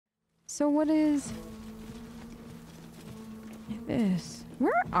So what is this?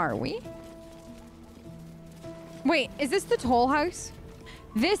 Where are we? Wait, is this the toll house?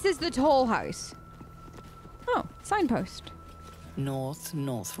 This is the toll house. Oh, signpost. North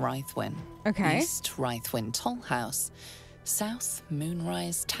Rythwin. Okay. East Rythwin Toll House. South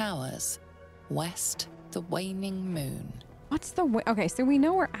Moonrise Towers. West the Waning Moon. What's the way? Okay, so we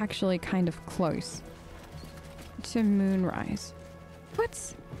know we're actually kind of close to Moonrise.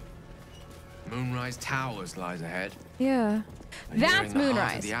 What's... Moonrise Towers lies ahead. Yeah. That's Nearing the heart of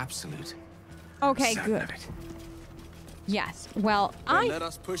Moonrise. the absolute. Okay, Certain good. of it. Yes. Well, Then let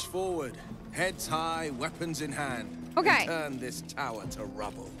us push forward, heads high, weapons in hand. Okay. And turn this tower to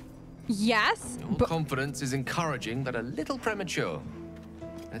rubble. Yes, Your but... confidence is encouraging, but a little premature.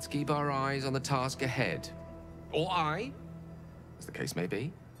 Let's keep our eyes on the task ahead. Or I, as the case may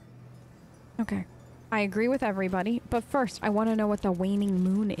be. Okay. I agree with everybody, but first I want to know what the waning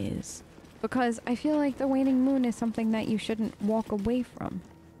moon is. Because I feel like the waning moon is something that you shouldn't walk away from.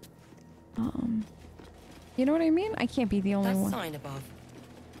 You know what I mean? I can't be the only That one. sign above.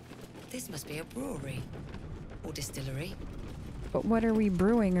 This must be a brewery. Or distillery. But what are we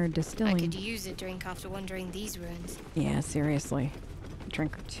brewing or I distilling? could use a drink after wandering these ruins. Yeah, seriously. A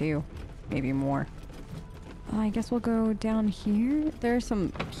drink or two. Maybe more. I guess we'll go down here. There's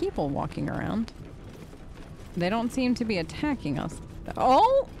some people walking around. They don't seem to be attacking us.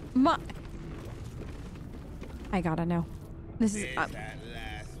 Oh my... I gotta know. This is...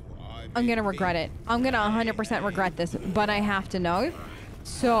 I'm gonna regret it. I'm gonna 100% regret this, but I have to know.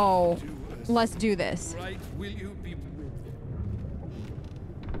 So, let's do this. Right, will you be...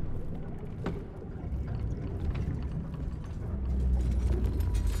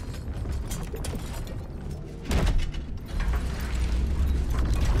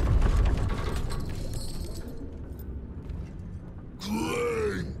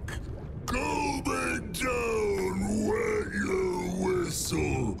 Drink! Go back down, wet your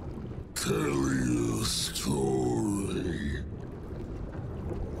whistle. Tell your story.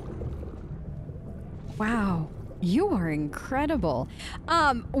 Wow. You are incredible.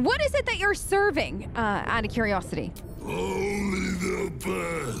 What is it that you're serving, out of curiosity? Only the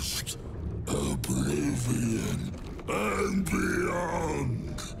best. Oblivion and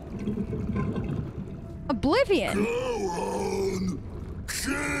beyond. Oblivion? Go on.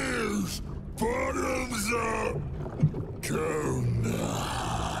 Cheers. Bottoms up. Go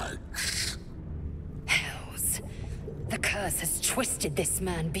nuts. Hells. The curse has twisted this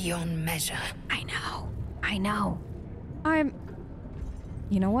man beyond measure. I know. I know.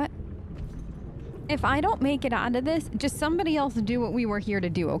 You know what? If I don't make it out of this, just somebody else do what we were here to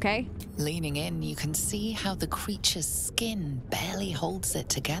do, okay? Leaning in, you can see how the creature's skin barely holds it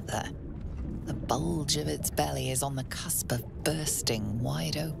together. The bulge of its belly is on the cusp of bursting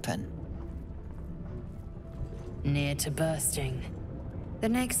wide open. Near to bursting. The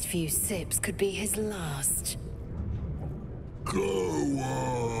next few sips could be his last. Go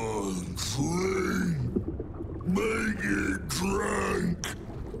on, drink. Make it drunk.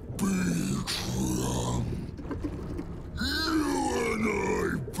 Be drunk. You and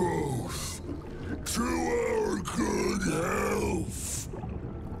I both. To our good health.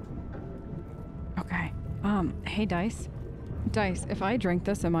 Okay. Hey, Dice. Dice, if I drink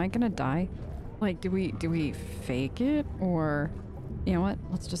this, am I gonna die? Like, do we fake it? Or, you know what?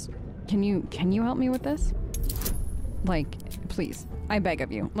 Let's just... Can you help me with this? Like, please. I beg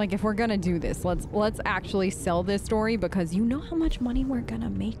of you. Like, if we're gonna do this, let's actually sell this story, because you know how much money we're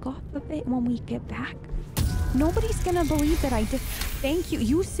gonna make off of it when we get back? Nobody's gonna believe that I did. Thank you.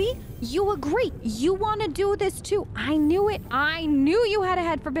 You see? You agree. You want to do this too. I knew it. I knew you had a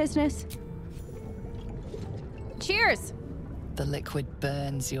head for business. Cheers. The liquid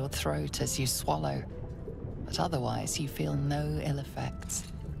burns your throat as you swallow, but otherwise you feel no ill effects.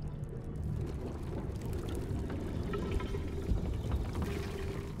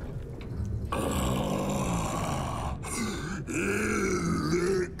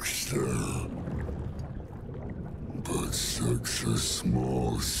 Elixir. But such a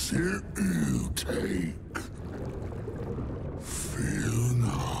small sip you take. Fear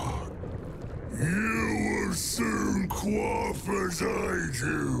not. You will soon quaff as I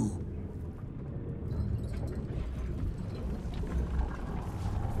do.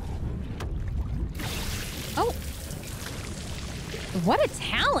 Oh. What a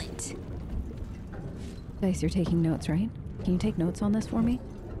talent. Dice, you're taking notes, right? Can you take notes on this for me?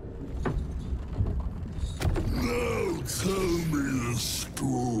 Now tell me a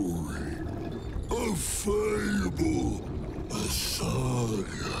story. A fable. A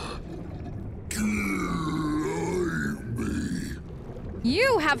saga. Delight me.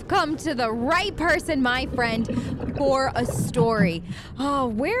 You have come to the right person, my friend, for a story. Oh,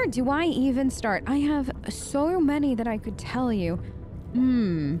 where do I even start? I have so many that I could tell you.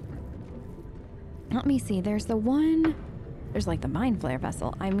 Let me see. There's the one... There's like the Mind Flayer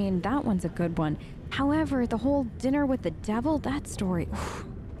vessel. I mean, that one's a good one. However, the whole dinner with the devil, that story,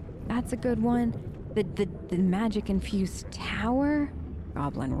 that's a good one. The magic-infused tower,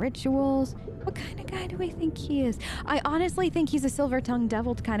 goblin rituals. What kind of guy do I think he is? I honestly think he's a silver-tongued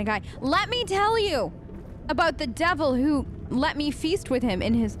devil kind of guy. Let me tell you about the devil who let me feast with him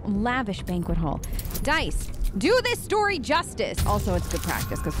in his lavish banquet hall. Dice, do this story justice. Also, it's good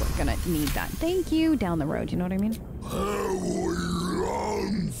practice because we're gonna need that. Thank you. Down the road, you know what I mean? How we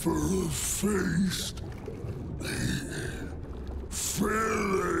long for a feast.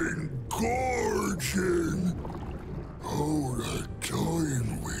 Feeling gorging. Oh, the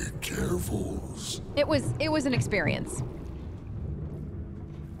time with devils. It was an experience.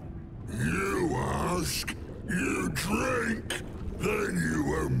 You ask, you drink, then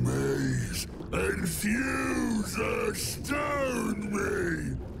you amaze, enthuse, astound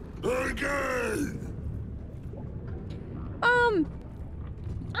me again.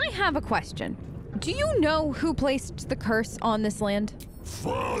 I have a question. Do you know who placed the curse on this land?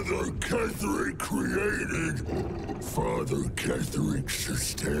 Father Ketherick created, Father Ketherick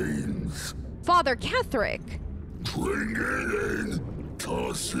sustains. Father Ketherick? Bring it in,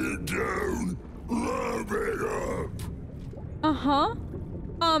 toss it down, love it up. Uh-huh.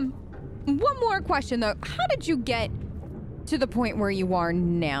 One more question though. How did you get to the point where you are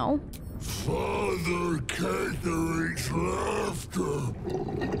now? Father Ketherick's laughter.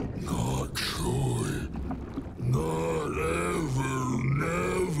 Not joy. Not ever,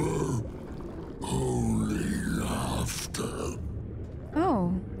 never. Only laughter.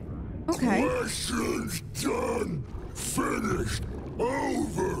 Oh. Okay. Questions done. Finished.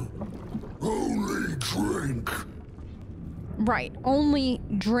 Over. Only drink. Right. Only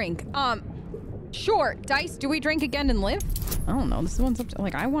drink. Sure. Dice, do we drink again and live? I don't know. This one's up to,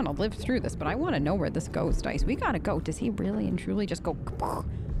 like, I want to live through this, but I want to know where this goes, Dice. We gotta go. Does he really and truly just go,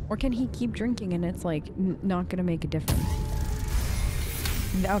 or can he keep drinking and it's like not gonna make a difference?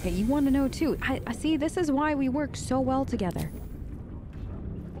 Okay, you want to know too. I see. This is why we work so well together.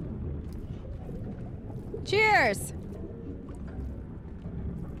 Cheers.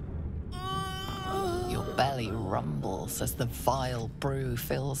 Your belly rumbles as the vile brew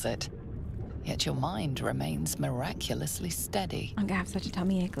fills it. Yet your mind remains miraculously steady. I'm gonna have such a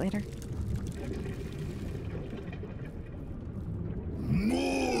tummy ache later.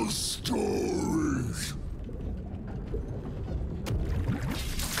 More stories.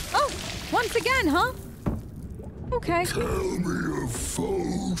 Oh, once again, huh? Okay. Tell me of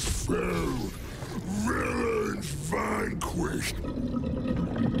foes felled, villains vanquished,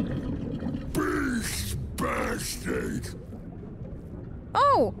 beasts bastard.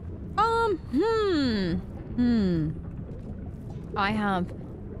 Oh, I have,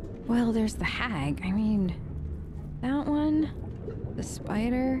 well, there's the hag. I mean, that one, the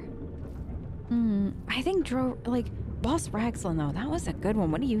spider. I think Boss Ragslin, though, that was a good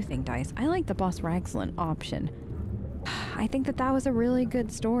one. What do you think, Dice? I like the Boss Ragslin option. I think that was a really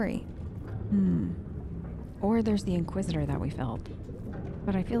good story. Or there's the Inquisitor that we felt.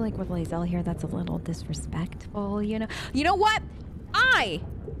 But I feel like with Lae'zel here, that's a little disrespectful, you know? You know what? I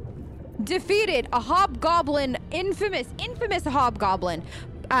defeated a hobgoblin, infamous hobgoblin.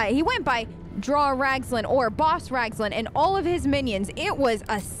 He went by Draw Ragslin or Boss Ragslin and all of his minions. It was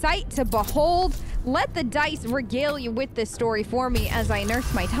a sight to behold. Let the dice regale you with this story for me as I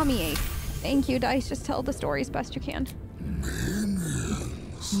nurse my tummy ache. Thank you, Dice. Just tell the story as best you can.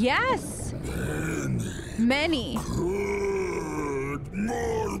 Minions. Yes. Many. Good.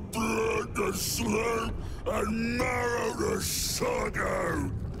 More blood to slurp and marrow to suck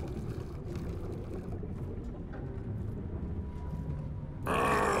out.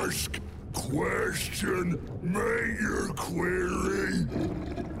 Ask, question, make your query,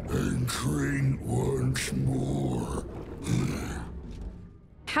 and drink once more.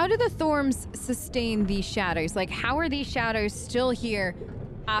 How do the Thorms sustain these shadows? Like, how are these shadows still here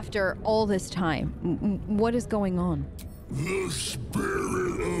after all this time? What is going on? The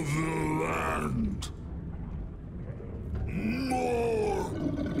spirit of the land. More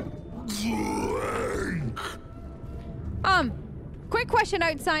drink. Quick question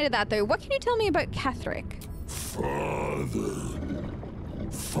outside of that, though. What can you tell me about Ketherick? Father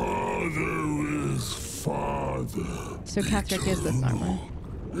is father. So Ketherick is this armor.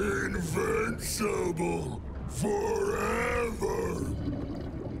 Invincible forever.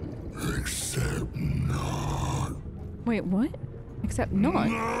 Except not. Wait, what? Except not.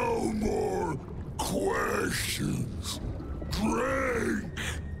 No more questions. Drink.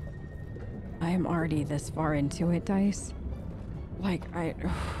 I am already this far into it, Dice. Like,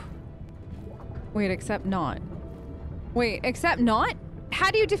 Wait, except not. Wait, except not?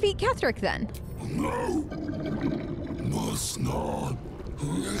 How do you defeat Ketherick then? No. Must not.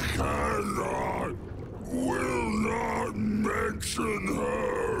 Cannot. Will not mention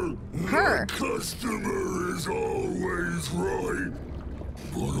her. Her? The customer is always right,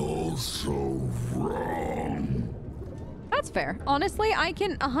 but also wrong. That's fair. Honestly, I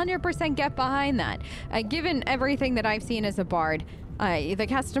can 100% get behind that. Given everything that I've seen as a bard, the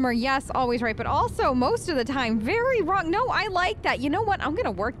customer, yes, always right, but also most of the time, very wrong. No, I like that. You know what? I'm going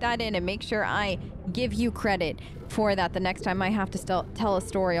to work that in and make sure I give you credit for that the next time I have to tell a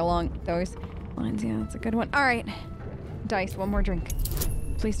story along those lines. Yeah, that's a good one. All right. Dice, one more drink.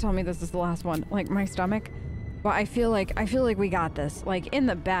 Please tell me this is the last one. Like, my stomach. But I feel like we got this. Like, in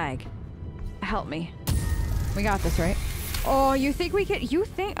the bag. Help me. We got this, right? Oh, you think we could? You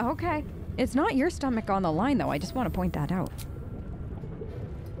think? Okay. It's not your stomach on the line, though. I just want to point that out.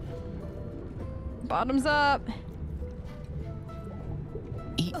 Bottoms up.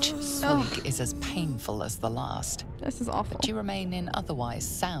 Each swig is as painful as the last. This is awful. But you remain in otherwise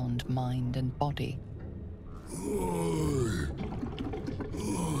sound mind and body. I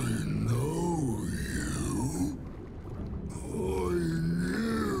know you. I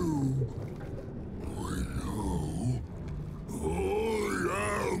know. I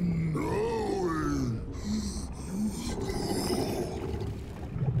am knowing.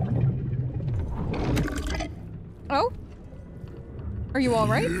 Oh? Are you all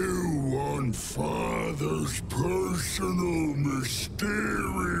right? You want Father's personal,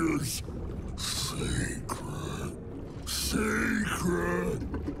 mysterious, secret.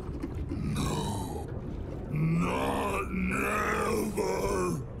 No. Not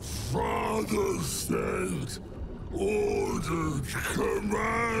never. Father said, ordered,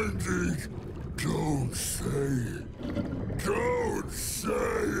 commanded. Don't say it. Don't say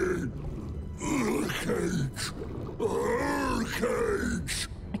it. A cage. Her cage.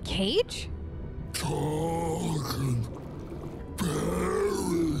 A cage? Talking.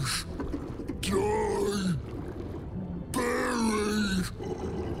 Perish. Die. Buried.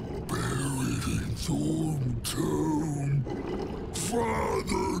 Buried in Thorn Tomb.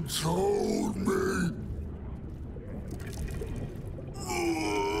 Father told me.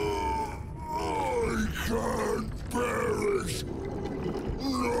 I can't perish.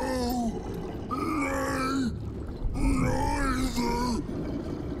 No. Nay. Neither.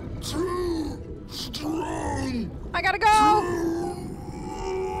 Too strong. I gotta go!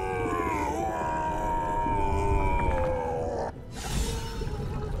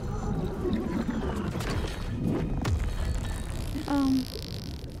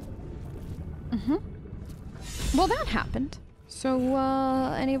 Well, that happened. So,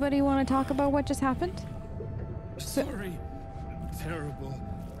 anybody want to talk about what just happened? Sorry. Terrible.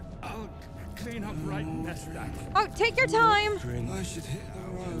 I'll clean up right next time. Oh, take your time! I should hit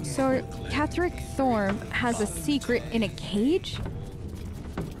her one. So, Ketherick Thorm has a secret in a cage?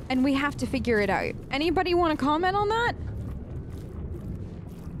 And we have to figure it out. Anybody want to comment on that?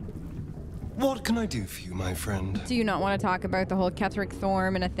 What can I do for you, my friend? Do you not want to talk about the whole Ketherick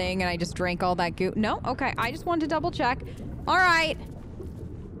Thorm and a thing and I just drank all that goo? No? Okay, I just wanted to double check. All right.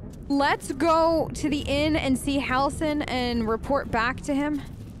 Let's go to the inn and see Halsin and report back to him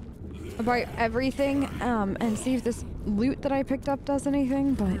about everything, and see if this loot that I picked up does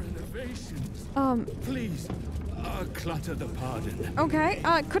anything, but... Please, clutter the pardon. Okay,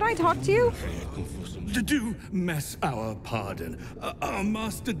 could I talk to you? Do mess our pardon. Our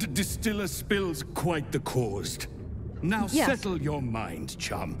master distiller spills quite the cause. Now Yes. settle your mind,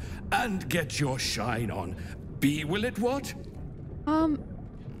 chum, and get your shine on. Be will it what?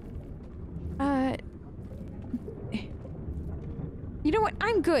 You know what?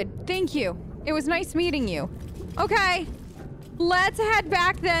 I'm good. Thank you. It was nice meeting you. Okay. Let's head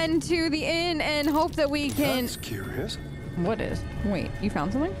back then to the inn and hope that we can... That's curious. What is? Wait, you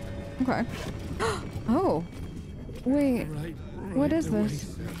found something? Okay. Oh. Wait. Right What is away,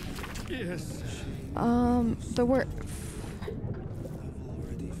 this? sir. Yes. The word...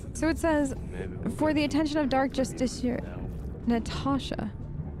 So it says, for the attention of Dark Justiciar, Natasha.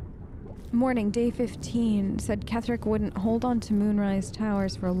 Morning, day 15, said Ketherick wouldn't hold on to Moonrise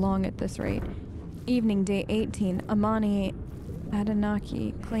Towers for long at this rate. Evening, day 18, Amani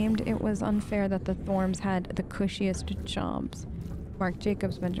Adenaki claimed it was unfair that the Thorms had the cushiest jobs. Mark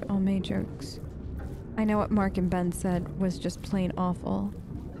Jacobs mentioned all May jokes. I know what Mark and Ben said was just plain awful.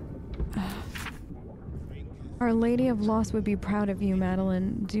 Our Lady of Loss would be proud of you,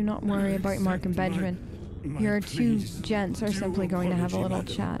 Madeline. Do not worry about Mark and Benjamin. Your two gents are simply going to have a little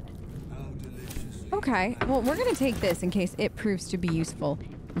chat. Okay, well, we're gonna take this in case it proves to be useful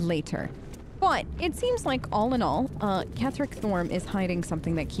later. But it seems like all in all, Ketheric Thorm is hiding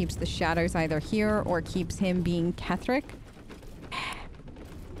something that keeps the shadows either here or keeps him being Ketheric.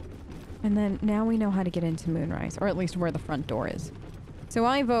 And then now we know how to get into Moonrise, or at least where the front door is. So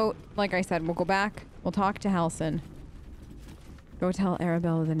I vote, like I said, we'll go back, we'll talk to Halsin, go tell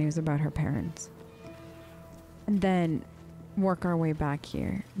Arabella the news about her parents, and then work our way back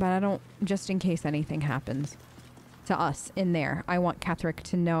here. But I don't, just in case anything happens to us in there, I want Ketheric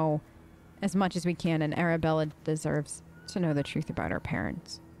to know as much as we can, and Arabella deserves to know the truth about her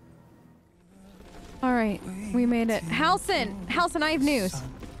parents. All right, we made it. Halsin! Halsin, I have news.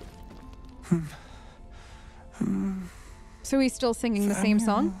 So he's still singing the same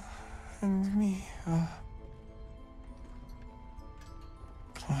song? And me,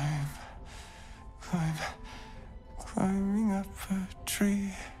 climbing up a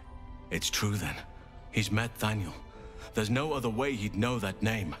tree. It's true then. He's met Thaniel. There's no other way he'd know that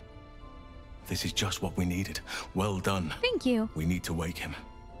name. This is just what we needed. Well done. Thank you. We need to wake him.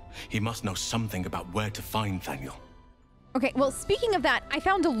 He must know something about where to find Thaniel. Okay, well, speaking of that, I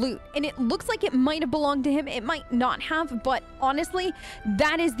found a loot, and it looks like it might have belonged to him. It might not have, but honestly,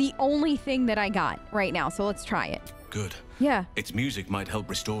 that is the only thing that I got right now, so let's try it. Good. Yeah. Its music might help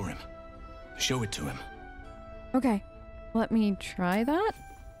restore him. Show it to him. Okay, let me try that.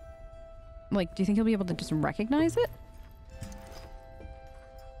 Like, do you think he'll be able to just recognize it?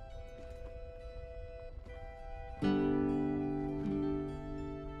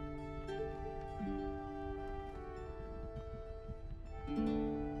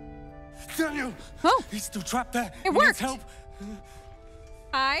 Daniel! Oh! He's still trapped there. It worked! Help.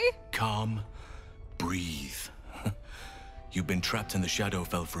 Calm. Breathe. You've been trapped in the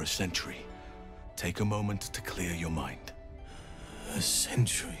Shadowfell for a century. Take a moment to clear your mind. A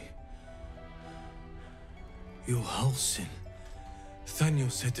century? You're Halsin.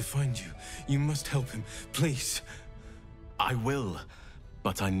 Thaniel said to find you. You must help him, please. I will,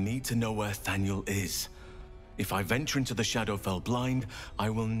 but I need to know where Thaniel is. If I venture into the Shadowfell blind, I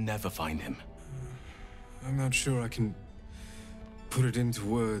will never find him. I'm not sure I can put it into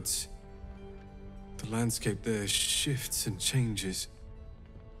words. The landscape there shifts and changes.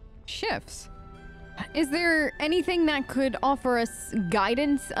 Shifts? Is there anything that could offer us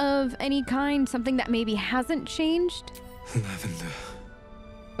guidance of any kind? Something that maybe hasn't changed? Lavender.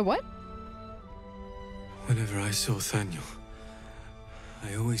 The what? Whenever I saw Thaniel,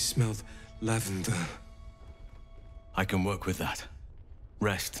 I always smelled lavender. I can work with that.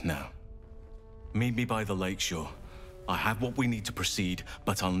 Rest now. Meet me by the lakeshore. I have what we need to proceed,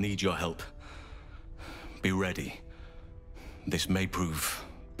 but I'll need your help. Be ready. This may prove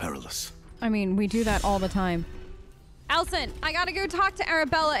perilous. I mean, we do that all the time. Halsin, I gotta go talk to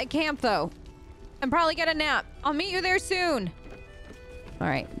Arabella at camp, though. And probably get a nap. I'll meet you there soon. All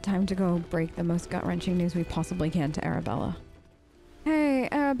right, time to go break the most gut-wrenching news we possibly can to Arabella. Hey,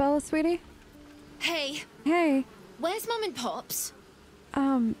 Arabella, sweetie. Hey. Hey. Where's Mum and Pops?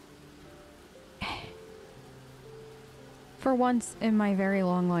 For once in my very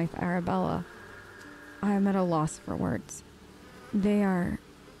long life, Arabella, I am at a loss for words. They are,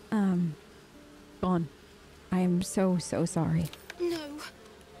 gone. I am so, so sorry. No.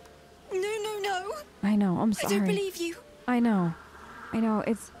 No. I know, I'm sorry. I don't believe you. I know,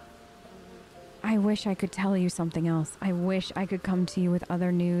 I wish I could tell you something else. I wish I could come to you with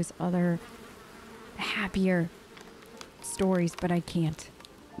other news, other happier stories, but I can't.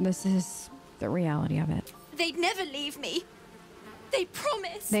 This is the reality of it. They'd never leave me. They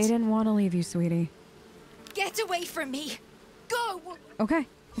promised. They didn't want to leave you, sweetie. Get away from me. Go. Okay.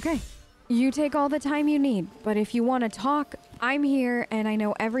 You take all the time you need, but if you want to talk, I'm here, and I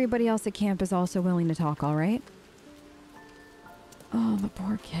know everybody else at camp is also willing to talk, all right? Oh, the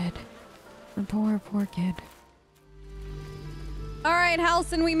poor kid. The poor kid. All right,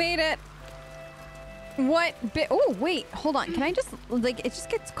 Halsin, we made it. Oh, wait, hold on. Can I just, like, it just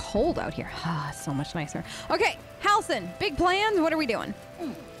gets cold out here. Ah, so much nicer. Okay, Halsin, big plans? What are we doing?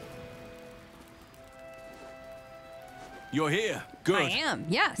 You're here. Good. I am,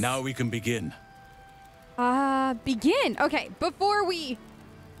 yes. Now we can begin. Begin. Okay, before we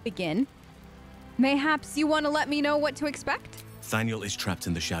begin, mayhaps you want to let me know what to expect? Thaniel is trapped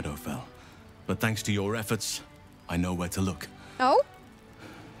in the Shadowfell, but thanks to your efforts, I know where to look. Oh?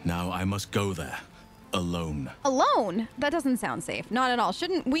 Now I must go there, alone. Alone? That doesn't sound safe. Not at all.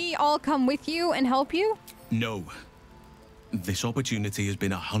 Shouldn't we all come with you and help you? No. This opportunity has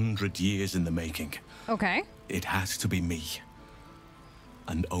been 100 years in the making. Okay. It has to be me.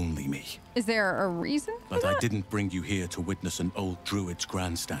 And only me. Is there a reason for But that? I didn't bring you here to witness an old druid's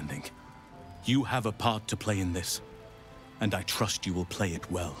grandstanding. You have a part to play in this, and I trust you will play it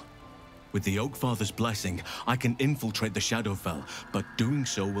well. With the Oakfather's blessing, I can infiltrate the Shadowfell, but doing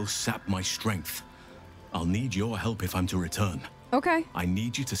so will sap my strength. I'll need your help if I'm to return. Okay. I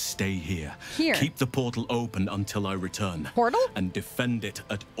need you to stay here. Here. Keep the portal open until I return. Portal? And defend it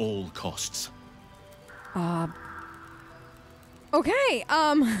at all costs. Okay,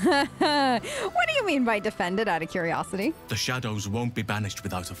 what do you mean by defend it, out of curiosity? The shadows won't be banished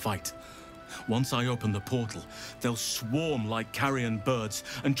without a fight. Once I open the portal, they'll swarm like carrion birds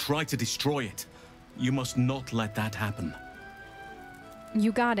and try to destroy it. You must not let that happen.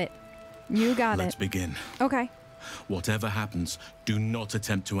 You got it. You got Let's it. begin. Okay. Whatever happens, do not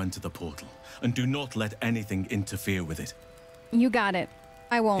attempt to enter the portal, and do not let anything interfere with it. You got it.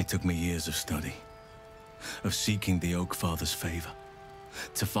 I won't. It took me years of study, of seeking the Oakfather's favor,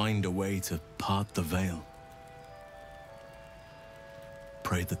 to find a way to part the veil.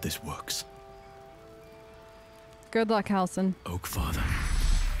 Pray that this works. Good luck, Halson. Oakfather,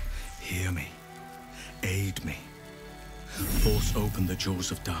 hear me. Aid me. Force open the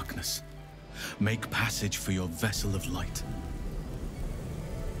jaws of darkness. Make passage for your vessel of light.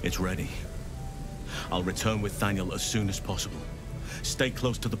 It's ready. I'll return with Thaniel as soon as possible. Stay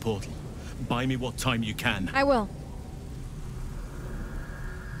close to the portal. Buy me what time you can. I will.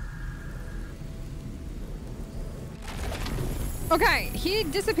 Okay, he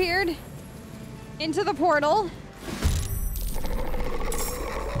disappeared into the portal.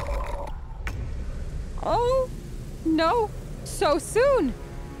 Oh, no. So soon.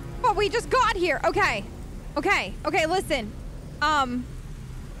 But we just got here. Okay. Okay, listen.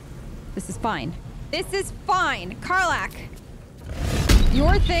 This is fine. This is fine. Karlach.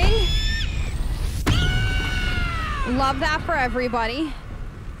 Your thing. Love that for everybody.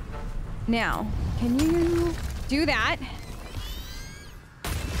 Now, can you do that?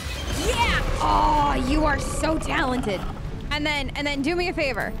 Yeah! Oh, you are so talented. And then do me a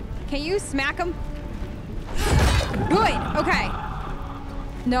favor. Can you smack him? Good. Okay.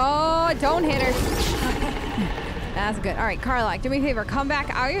 No, don't hit her. That's good. All right, Karlach, do me a favor. Come back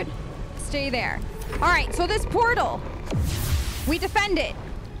out. Stay there. All right, so this portal, we defend it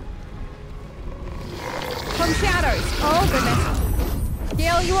from shadows. Oh, goodness.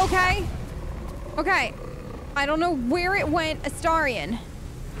 Gale, you okay? Okay. I don't know where it went. Astarion.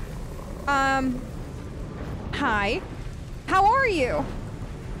 Hi. How are you?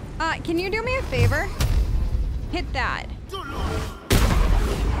 Can you do me a favor? Hit that.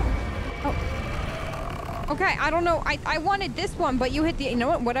 Oh. Okay, I don't know. I wanted this one, but you hit the, you know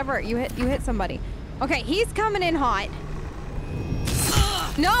what? Whatever. You hit somebody. Okay, he's coming in hot.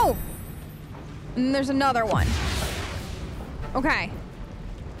 No! And there's another one. Okay.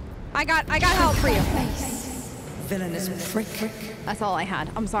 I got help for you. Villainous prick. That's all I had.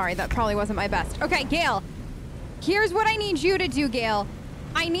 I'm sorry, that probably wasn't my best. Okay, Gale. Here's what I need you to do, Gale.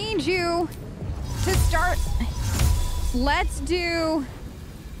 I need you to start. Let's do.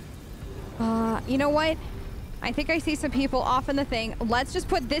 You know what? I think I see some people off in the thing. Let's just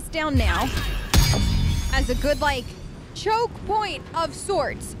put this down now as a good, like, choke point of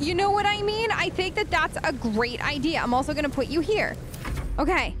sorts. You know what I mean? I think that that's a great idea. I'm also gonna put you here.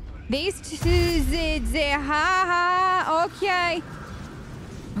 Okay. These two, okay.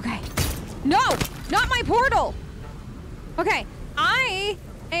 Okay. No, not my portal. Okay, I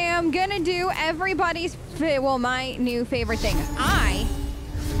am gonna do everybody's, well, my new favorite thing.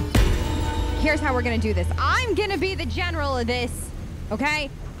 Here's how we're gonna do this. I'm gonna be the general of this, okay?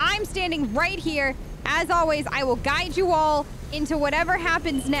 I'm standing right here. As always, I will guide you all into whatever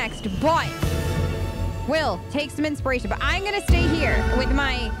happens next, but will take some inspiration. But I'm gonna stay here with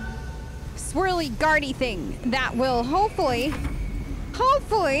my swirly guardy thing that will hopefully,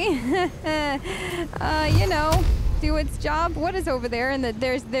 you know, do its job. What is over there? And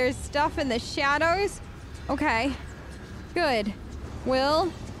there's stuff in the shadows. Okay, good.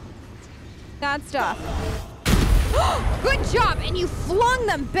 Will, that stuff. Good job, and you flung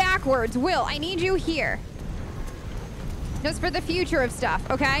them backwards. Will, I need you here. Just for the future of stuff,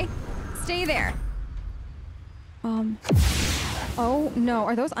 okay? Stay there. Oh no,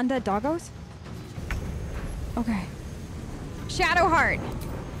 are those undead doggos? Okay. Shadowheart,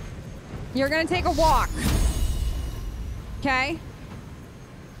 you're gonna take a walk. Okay?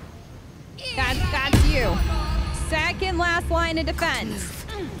 That's you. Second last line of defense.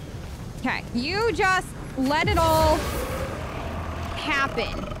 Okay, you just let it all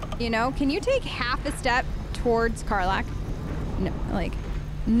happen. You know, can you take half a step towards Karlach? No, like,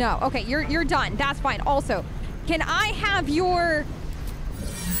 no. Okay, you're done. That's fine. Also, can I have your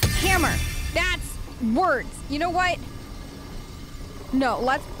hammer? That's words. You know what? No,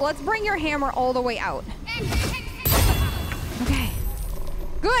 let's bring your hammer all the way out. Okay.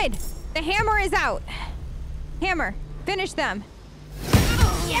 Good. The hammer is out. Hammer, finish them.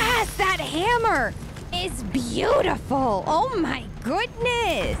 Yes, that hammer is beautiful. Oh my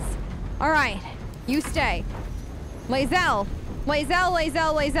goodness. All right, you stay. Lae'zel.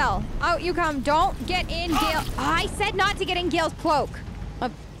 Out you come. Don't get in Gale. I said not to get in Gale's cloak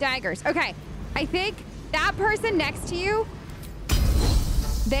of daggers. Okay, I think that person next to you,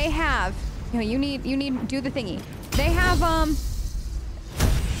 they have, you need do the thingy. They have,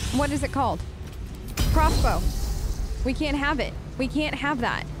 what is it called? Crossbow. We can't have it. We can't have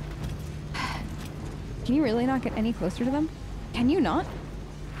that. Can you really not get any closer to them? Can you not?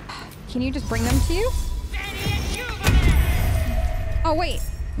 Can you just bring them to you? Oh, wait.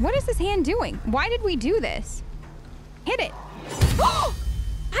 What is this hand doing? Why did we do this? Hit it. Oh!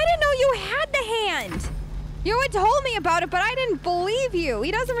 I didn't know you had the hand. You had told me about it, but I didn't believe you.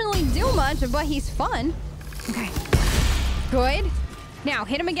 He doesn't really do much, but he's fun. Okay. Good. Now,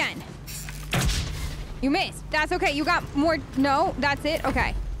 hit him again. You missed. That's okay. You got more. No, that's it.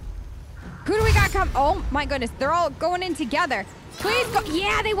 Okay. Who do we got come? Oh, my goodness. They're all going in together. Please go.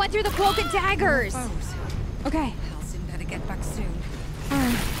 Yeah, they went through the cloak of daggers. Okay. Halcyon better get back soon.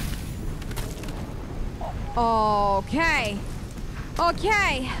 Okay.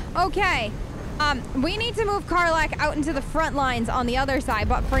 We need to move Karlach out into the front lines on the other side,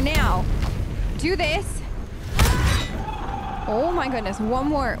 but for now, do this. Oh my goodness, one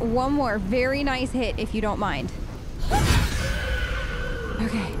more very nice hit if you don't mind.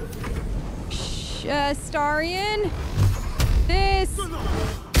 Okay. Starion. This.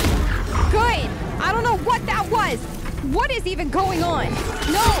 Good. I don't know what that was. What is even going on?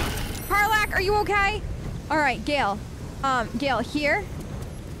 No. Karlach, are you okay? All right, Gale. Gale, here.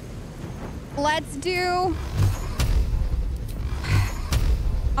 Let's do...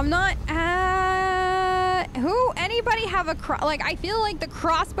 I'm not... Anybody have a... I feel like the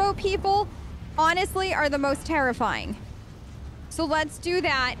crossbow people, honestly, are the most terrifying. So let's do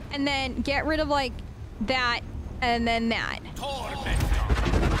that, and then get rid of, like, that, and then that.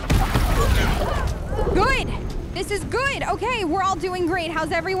 Good! This is good! Okay, we're all doing great.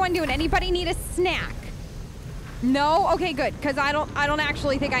 How's everyone doing? Anybody need a snack? No? Okay, good, because I don't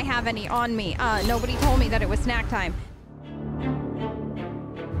actually think I have any on me. Nobody told me that it was snack time.